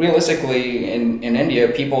realistically in India,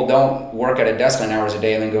 people don't work at a desk 9 hours a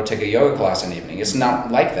day and then go take a yoga class in the evening. It's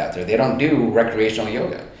not like that. They don't do recreational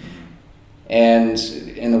yoga. And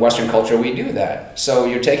in the Western culture, we do that. So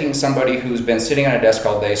you're taking somebody who's been sitting at a desk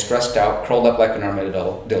all day, stressed out, curled up like an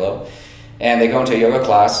armadillo, and they go into a yoga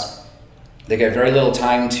class. They get very little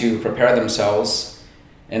time to prepare themselves.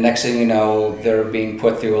 And next thing you know, they're being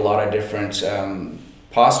put through a lot of different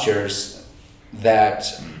postures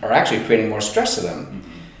that are actually creating more stress to them.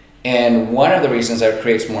 And one of the reasons that it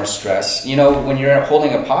creates more stress, when you're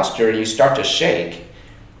holding a posture and you start to shake,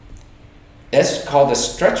 that's called the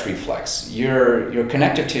stretch reflex. Your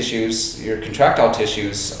connective tissues, your contractile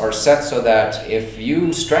tissues are set so that if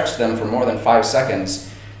you stretch them for more than 5 seconds,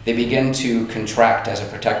 they begin to contract as a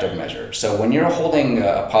protective measure. So when you're holding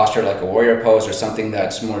a posture like a warrior pose or something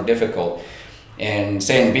that's more difficult, and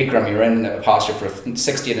say in Bikram you're in a posture for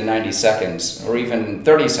 60 to 90 seconds or even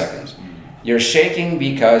 30 seconds, you're shaking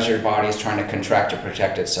because your body is trying to contract to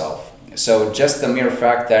protect itself. So just the mere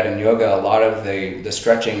fact that in yoga a lot of the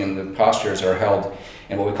stretching and the postures are held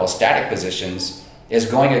in what we call static positions is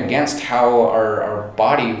going against how our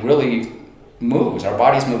body really moves. Our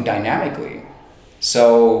bodies move dynamically.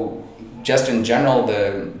 So just in general,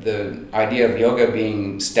 the idea of yoga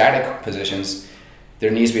being static positions,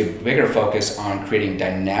 there needs to be a bigger focus on creating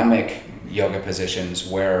dynamic yoga positions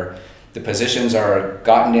where the positions are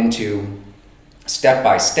gotten into step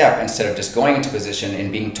by step instead of just going into position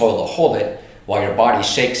and being told to hold it while your body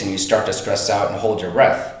shakes and you start to stress out and hold your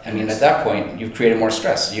breath. I mean, at that point, you've created more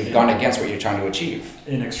stress. You've gone against what you're trying to achieve.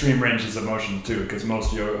 In extreme ranges of motion too, because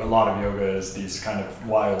a lot of yoga is these kind of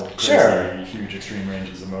wild, crazy, huge extreme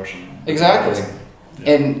ranges of motion. Exactly.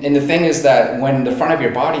 Yeah. And the thing is that when the front of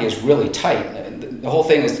your body is really tight, the whole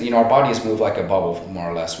thing is, our bodies move like a bubble, more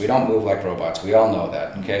or less. We don't move like robots. We all know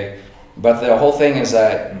that, okay? But the whole thing is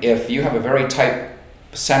that if you have a very tight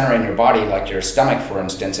center in your body, like your stomach, for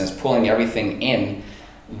instance, and it's pulling everything in,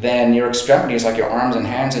 then your extremities, like your arms and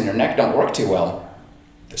hands and your neck, don't work too well.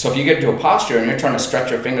 So if you get into a posture and you're trying to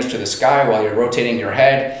stretch your fingers to the sky while you're rotating your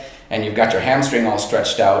head and you've got your hamstring all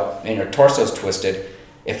stretched out and your torso's twisted,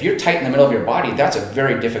 if you're tight in the middle of your body, that's a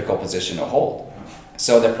very difficult position to hold.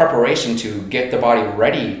 So the preparation to get the body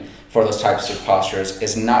ready for those types of postures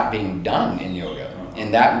is not being done in yoga.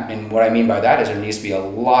 And what I mean by that is there needs to be a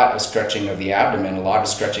lot of stretching of the abdomen, a lot of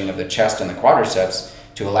stretching of the chest and the quadriceps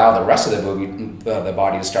to allow the rest of the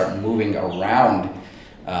body to start moving around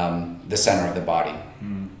the center of the body.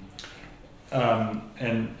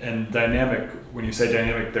 And dynamic, when you say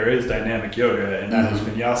dynamic, there is dynamic yoga, and that is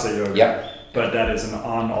vinyasa yoga. Yep. But that is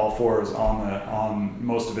on all fours, on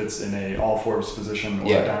most of it's in a all fours position or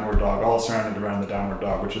a downward dog, all surrounded around the downward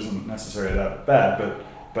dog, which isn't necessarily that bad,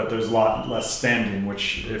 but there's a lot less standing,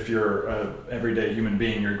 which if you're a everyday human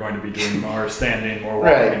being, you're going to be doing more standing, more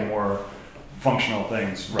walking, more functional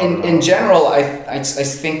things. In general, I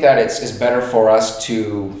think that it's better for us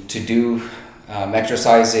to do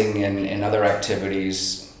exercising and other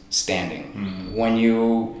activities standing. When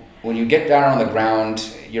you get down on the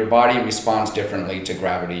ground, your body responds differently to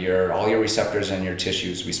gravity. All your receptors and your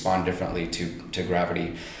tissues respond differently to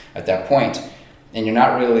gravity at that point. And you're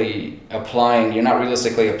not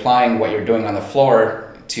realistically applying what you're doing on the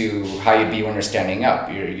floor to how you'd be when you're standing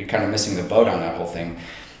up. You're kind of missing the boat on that whole thing.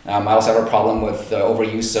 I also have a problem with the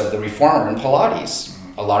overuse of the reformer in Pilates.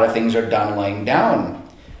 A lot of things are done laying down.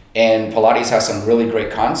 And Pilates has some really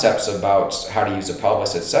great concepts about how to use the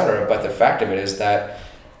pelvis, etc. But the fact of it is that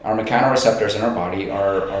Our mechanoreceptors in our body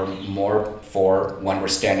are more for when we're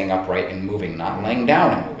standing upright and moving, not laying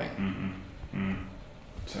down and moving.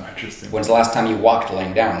 So interesting. When's the last time you walked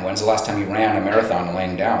laying down? When's the last time you ran a marathon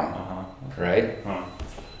laying down? Right?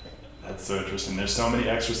 That's so interesting. There's so many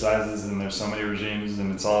exercises and there's so many regimes,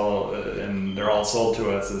 and it's all and they're all sold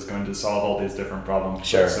to us as going to solve all these different problems.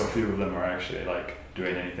 Sure. But so few of them are actually like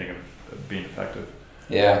doing anything of being effective.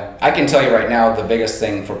 Yeah, I can tell you right now, the biggest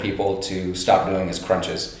thing for people to stop doing is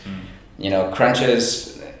crunches.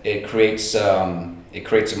 Crunches, it creates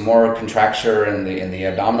more contracture in the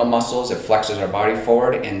abdominal muscles. It flexes our body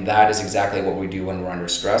forward, and that is exactly what we do when we're under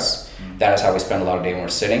stress. That is how we spend a lot of day when we're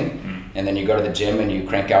sitting. And then you go to the gym and you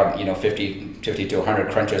crank out 50 to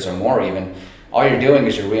 100 crunches or more even. All you're doing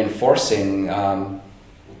is you're reinforcing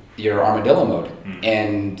your armadillo mode,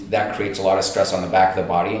 and that creates a lot of stress on the back of the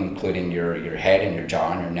body, including your head and your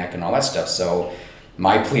jaw and your neck and all that stuff. So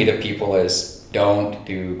my plea to people is don't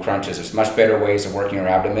do crunches. There's much better ways of working your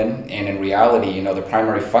abdomen, and in reality, the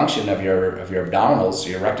primary function of your abdominals,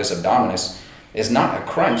 your rectus abdominis, is not a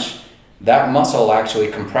crunch. That muscle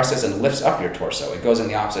actually compresses and lifts up your torso. It goes in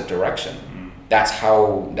the opposite direction. That's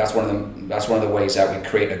one of the ways that we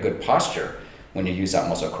create a good posture when you use that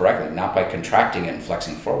muscle correctly, not by contracting it and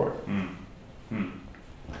flexing forward.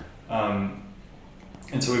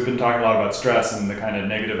 And so we've been talking a lot about stress and the kind of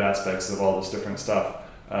negative aspects of all this different stuff.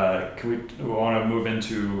 We want to move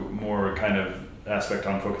into more kind of aspect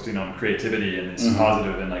on focusing on creativity and this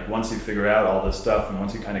positive, and like once you figure out all this stuff and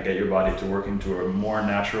once you kind of get your body to work into a more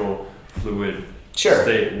natural, fluid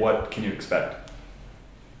state, what can you expect?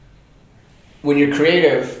 When you're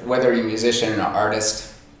creative, whether you're a musician or an artist,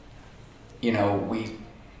 we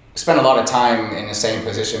spend a lot of time in the same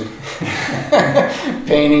position.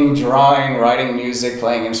 Painting, drawing, writing music,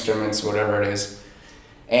 playing instruments, whatever it is.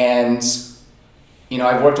 And,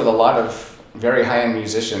 I've worked with a lot of very high-end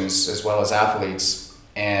musicians as well as athletes.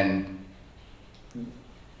 And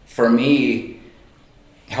for me,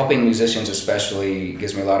 helping musicians especially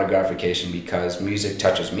gives me a lot of gratification because music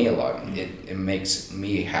touches me a lot. It makes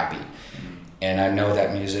me happy. And I know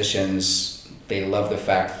that musicians, they love the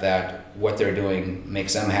fact that what they're doing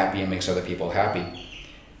makes them happy and makes other people happy.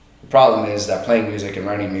 The problem is that playing music and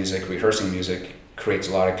writing music, rehearsing music, creates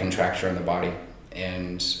a lot of contracture in the body,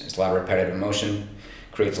 and it's a lot of repetitive motion,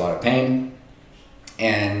 creates a lot of pain,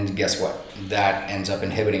 and guess what? That ends up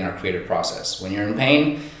inhibiting our creative process. When you're in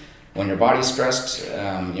pain, when your body's stressed,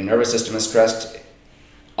 your nervous system is stressed,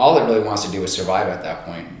 all it really wants to do is survive at that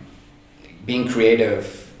point. Being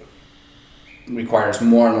creative requires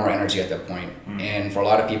more and more energy at that point. And for a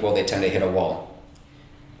lot of people, they tend to hit a wall.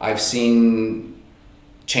 I've seen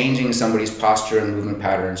changing somebody's posture and movement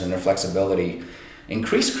patterns and their flexibility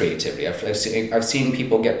increase creativity. I've seen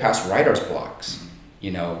people get past writer's blocks,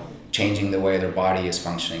 changing the way their body is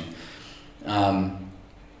functioning.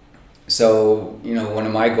 So, one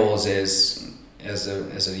of my goals is, as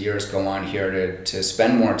the years go on here, to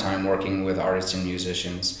spend more time working with artists and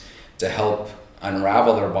musicians to help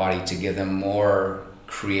unravel their body, to give them more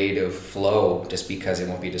creative flow, just because they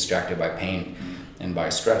won't be distracted by pain and by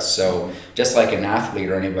stress. So just like an athlete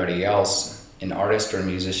or anybody else, an artist or a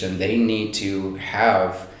musician, they need to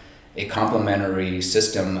have a complementary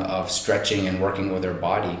system of stretching and working with their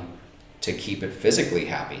body to keep it physically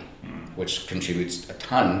happy, which contributes a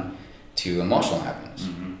ton to emotional happiness.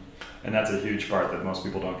 And that's a huge part that most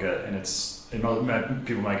people don't get, and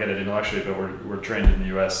people might get it intellectually, but we're trained in the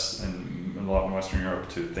U.S. and a lot in Western Europe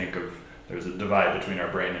to think of there's a divide between our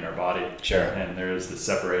brain and our body. Sure. And there is this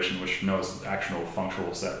separation, which no actual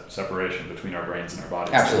functional separation between our brains and our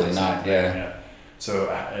bodies. Absolutely not. Yeah. So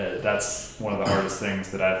that's one of the hardest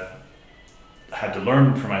things that I've had to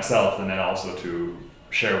learn for myself, and then also to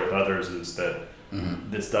share with others, is that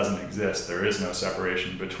this doesn't exist. There is no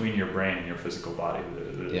separation between your brain and your physical body.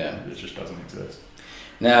 It just doesn't exist.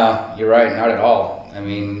 No, you're right. Not at all. I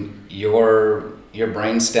mean, your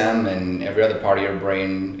brain stem and every other part of your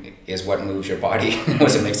brain is what moves your body,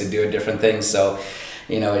 what makes it do different things. So,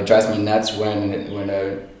 it drives me nuts when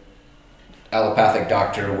a allopathic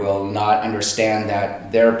doctor will not understand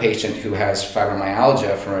that their patient who has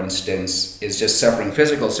fibromyalgia, for instance, is just suffering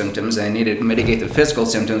physical symptoms, and they need to mitigate the physical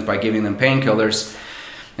symptoms by giving them painkillers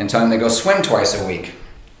and telling them to go swim twice a week.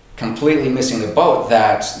 Completely missing the boat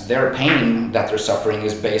that their pain that they're suffering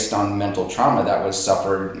is based on mental trauma that was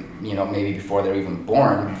suffered, maybe before they're even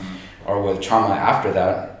born, or with trauma after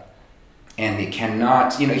that. And they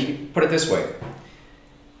cannot, put it this way.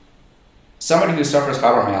 Somebody who suffers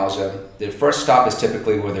fibromyalgia, the first stop is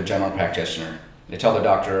typically with their general practitioner. They tell the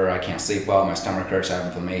doctor, I can't sleep well, my stomach hurts, I have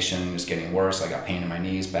inflammation, it's getting worse, I got pain in my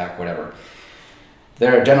knees, back, whatever.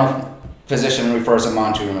 Their general physician refers them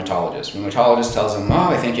on to a rheumatologist. Rheumatologist tells them,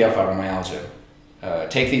 I think you have fibromyalgia.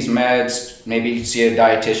 Take these meds, maybe see a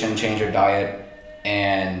dietitian, change your diet,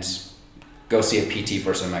 and go see a PT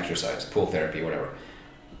for some exercise, pool therapy, whatever.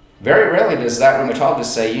 Very rarely does that rheumatologist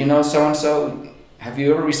say, so-and-so, have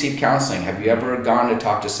you ever received counseling? Have you ever gone to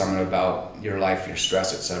talk to someone about your life, your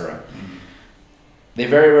stress, etc.? Mm-hmm. They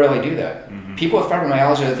very rarely do that. Mm-hmm. People with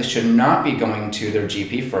fibromyalgia, they should not be going to their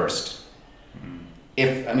GP first. Mm-hmm.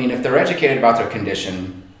 If they're educated about their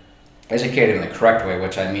condition, educated in the correct way,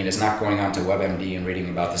 which I mean is not going on to WebMD and reading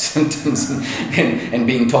about the symptoms and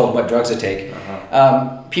being told what drugs to take,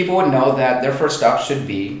 people would know that their first stop should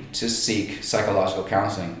be to seek psychological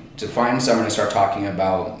counseling, to find someone to start talking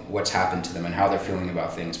about what's happened to them and how they're feeling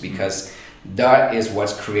about things, because that is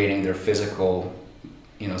what's creating their physical,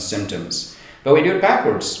 symptoms. But we do it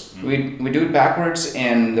backwards. We do it backwards,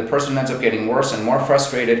 and the person ends up getting worse and more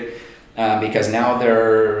frustrated because now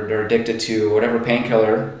they're addicted to whatever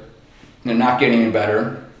painkiller. They're not getting any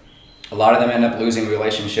better. A lot of them end up losing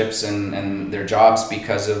relationships and their jobs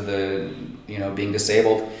because of the being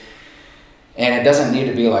disabled. And it doesn't need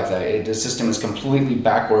to be like that. The system is completely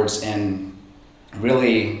backwards, and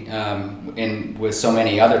really, with so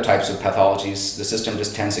many other types of pathologies, the system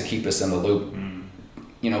just tends to keep us in the loop.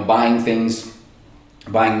 Buying things,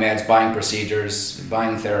 buying meds, buying procedures,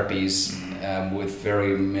 buying therapies with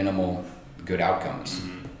very minimal good outcomes.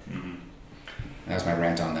 That's my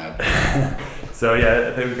rant on that. So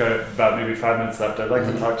I think we've got about maybe 5 minutes left. I'd like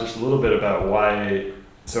to talk just a little bit about why.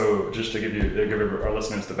 So just to give our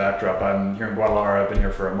listeners the backdrop, I'm here in Guadalajara. I've been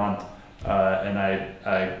here for a month, and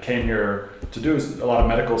I came here to do a lot of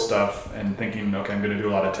medical stuff and thinking, okay, I'm going to do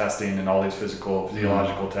a lot of testing and all these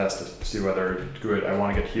physiological tests to see whether I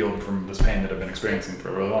want to get healed from this pain that I've been experiencing for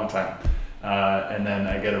a really long time. And then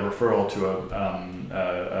I get a referral to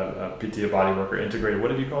a PT, a body worker, integrated. What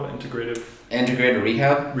did you call it? Integrated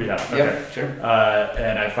rehab. Rehab. Okay. Yep, sure.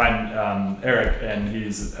 And I find Arik, and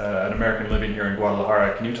he's an American living here in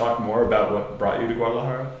Guadalajara. Can you talk more about what brought you to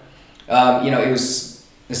Guadalajara? It was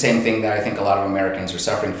the same thing that I think a lot of Americans are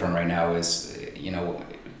suffering from right now.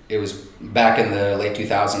 It was back in the late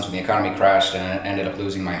 2000s when the economy crashed, and I ended up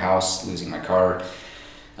losing my house, losing my car.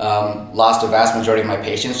 Lost a vast majority of my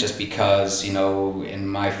patients just because, in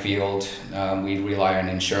my field, we rely on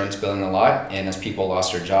insurance billing a lot. And as people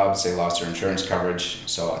lost their jobs, they lost their insurance coverage.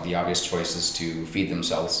 So the obvious choice is to feed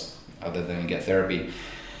themselves other than get therapy.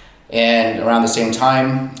 And around the same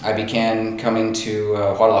time, I began coming to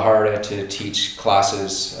Guadalajara to teach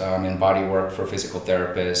classes in body work for physical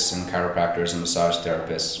therapists and chiropractors and massage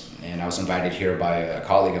therapists. And I was invited here by a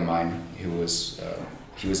colleague of mine who was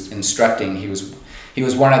instructing. He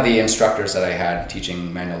was one of the instructors that I had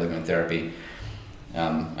teaching manual movement therapy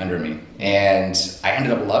under me. And I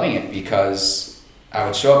ended up loving it because I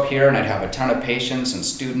would show up here and I'd have a ton of patients and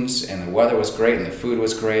students, and the weather was great and the food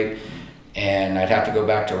was great. And I'd have to go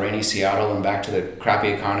back to rainy Seattle and back to the crappy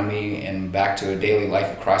economy and back to a daily life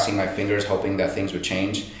of crossing my fingers, hoping that things would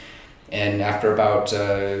change. And after about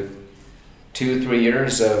 2-3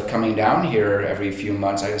 years of coming down here every few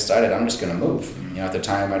months, I decided I'm just going to move. At the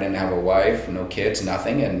time I didn't have a wife, no kids,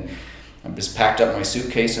 nothing, and I just packed up my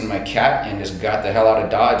suitcase and my cat and just got the hell out of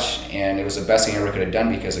Dodge. And it was the best thing I ever could have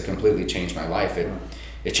done because it completely changed my life.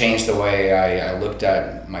 It changed the way I looked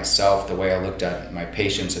at myself, the way I looked at my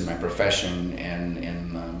patients and my profession, and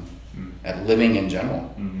at living in general.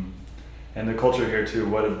 Mm-hmm. And the culture here too,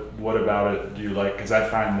 what about it do you like? Because I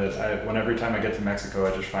find that every time I get to Mexico,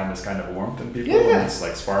 I just find this kind of warmth in people, and this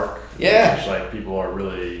like spark. Yeah. It's just like people are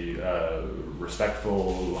really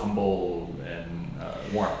respectful, humble,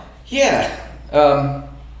 and warm. Yeah.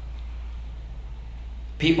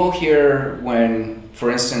 People here, when,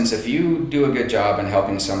 for instance, if you do a good job in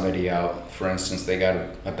helping somebody out, for instance, they got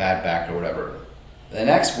a bad back or whatever, the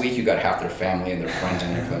next week you got half their family and their friends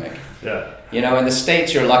in your clinic. Yeah. In the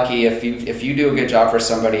States, you're lucky if you do a good job for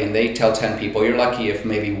somebody and they tell 10 people, you're lucky if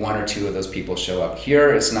maybe 1 or 2 of those people show up.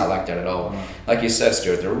 Here, it's not like that at all. Mm-hmm. Like you said,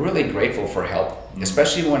 Stuart, they're really grateful for help,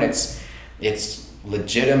 especially when it's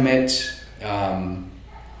legitimate,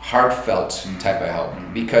 heartfelt type of help.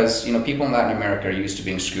 Because, people in Latin America are used to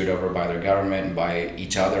being screwed over by their government and by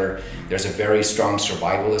each other. There's a very strong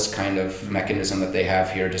survivalist kind of mechanism that they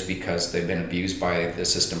have here just because they've been abused by the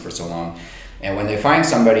system for so long. And when they find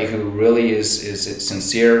somebody who really is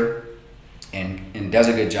sincere and does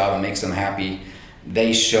a good job and makes them happy,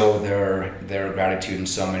 they show their gratitude in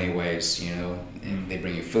so many ways. And they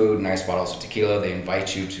bring you food, nice bottles of tequila. They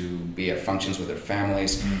invite you to be at functions with their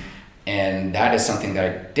families. And that is something that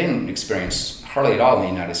I didn't experience hardly at all in the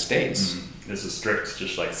United States. This is strict,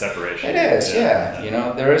 just like separation. It is, yeah.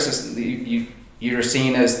 There is this, you're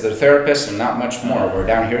seen as the therapist and not much more. Where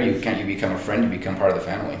down here, you become a friend, you become part of the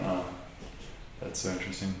family. That's so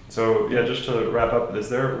interesting. So yeah, just to wrap up, is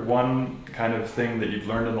there one kind of thing that you've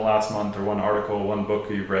learned in the last month, or one article, one book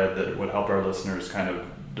you've read that would help our listeners kind of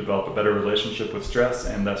develop a better relationship with stress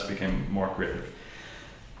and thus become more creative?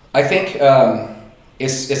 I think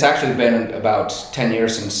it's actually been about 10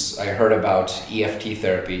 years since I heard about EFT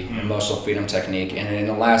therapy, emotional freedom technique, and in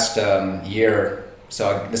the last year,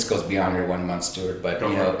 so this goes beyond your 1 month, Stuart, but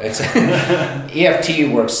it's EFT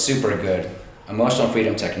works super good. Emotional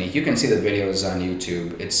freedom technique. You can see the videos on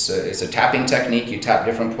YouTube. It's a tapping technique. You tap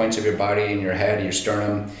different points of your body, in your head, your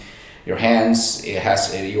sternum, your hands.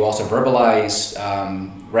 You also verbalize,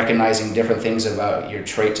 recognizing different things about your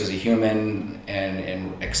traits as a human,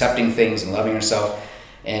 and accepting things and loving yourself.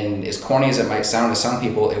 And as corny as it might sound to some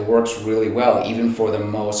people, it works really well, even for the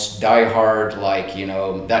most diehard,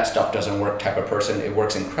 that stuff doesn't work type of person. It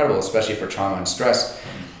works incredible, especially for trauma and stress.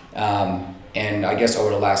 And I guess over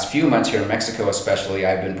the last few months here in Mexico especially,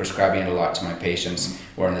 I've been prescribing it a lot to my patients.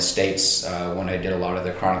 Where in the States, when I did a lot of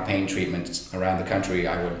the chronic pain treatments around the country,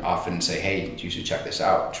 I would often say, hey, you should check this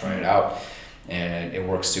out, try it out. And it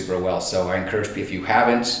works super well. So I encourage people, if you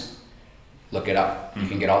haven't, look it up. You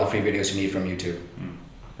can get all the free videos you need from YouTube.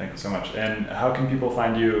 Thank you so much. And how can people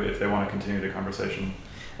find you if they want to continue the conversation?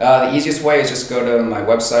 The easiest way is just go to my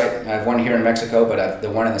website. I have one here in Mexico, but the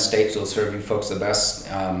one in the States will serve you folks the best.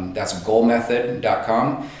 That's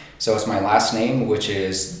gohlmethod.com. So it's my last name, which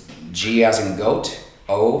is G as in goat,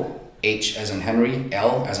 O, H as in Henry,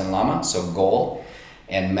 L as in llama, so Gohl,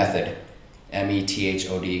 and method,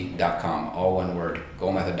 method.com, all one word,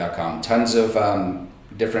 gohlmethod.com. Tons of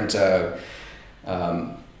different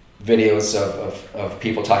videos of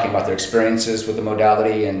people talking about their experiences with the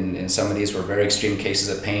modality, and some of these were very extreme cases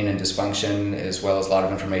of pain and dysfunction, as well as a lot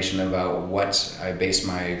of information about what I base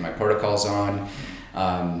my protocols on.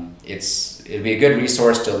 It'd be a good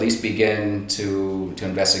resource to at least begin to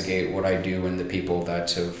investigate what I do and the people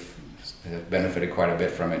that have benefited quite a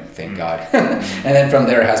bit from it, thank God. And then from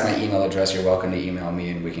there, it has my email address. You're welcome to email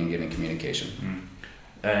me and we can get in communication.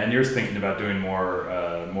 And you're thinking about doing more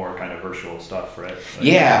kind of virtual stuff, right?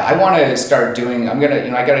 Yeah, I want to start doing. I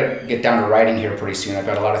gotta get down to writing here pretty soon. I've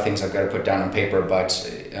got a lot of things I've got to put down on paper, but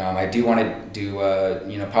I do want to do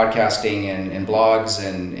podcasting and blogs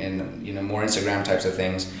and more Instagram types of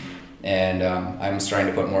things. And I'm starting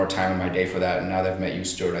to put more time in my day for that. And now that I've met you,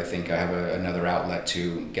 Stuart, I think I have another outlet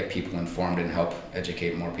to get people informed and help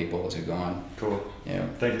educate more people as we go on. Cool. Yeah.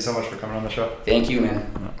 Thank you so much for coming on the show. Thank you, man.